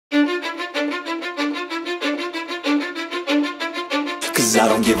Cause I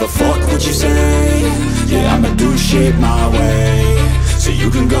don't give a fuck what you say. Yeah, I'ma do shit my way. So you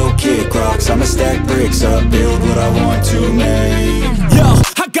can go kick rocks, I'ma stack bricks up, build what I want to make. Yo,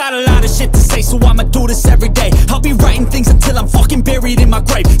 I got a lot of shit to say, so I'ma do this every day. I'll be writing things until I'm fucking buried in my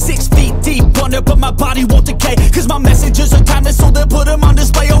grave. 6 feet deep under, but my body won't decay. Cause my messages are timeless, so they'll put them on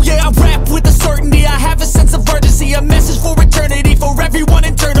display. Oh yeah, I rap with a certainty, I have a sense of urgency. A message for eternity, for everyone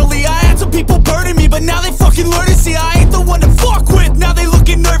internally. I had some people burning me, but now they fucking learn to see I ain't the one to fuck with, now they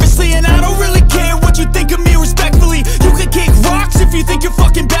looking nervously. And I don't really care what you think of me, respectfully. You can kick rocks if you think you're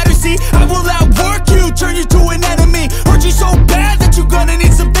fucking better, see. I will outwork you, turn you to an enemy. Hurt you so bad that you're gonna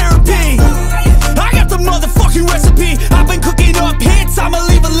need some therapy. I got the motherfucking recipe, I've been cooking up hits, I'ma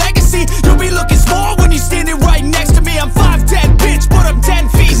leave a legacy. You'll be looking small when you're standing right next to me. I'm 5'10", bitch, but I'm 10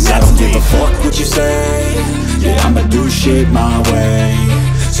 feet next to me. I don't give a fuck what you say. Yeah, I'ma do shit my way.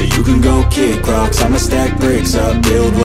 So you can go kick rocks, I'ma stack bricks up, build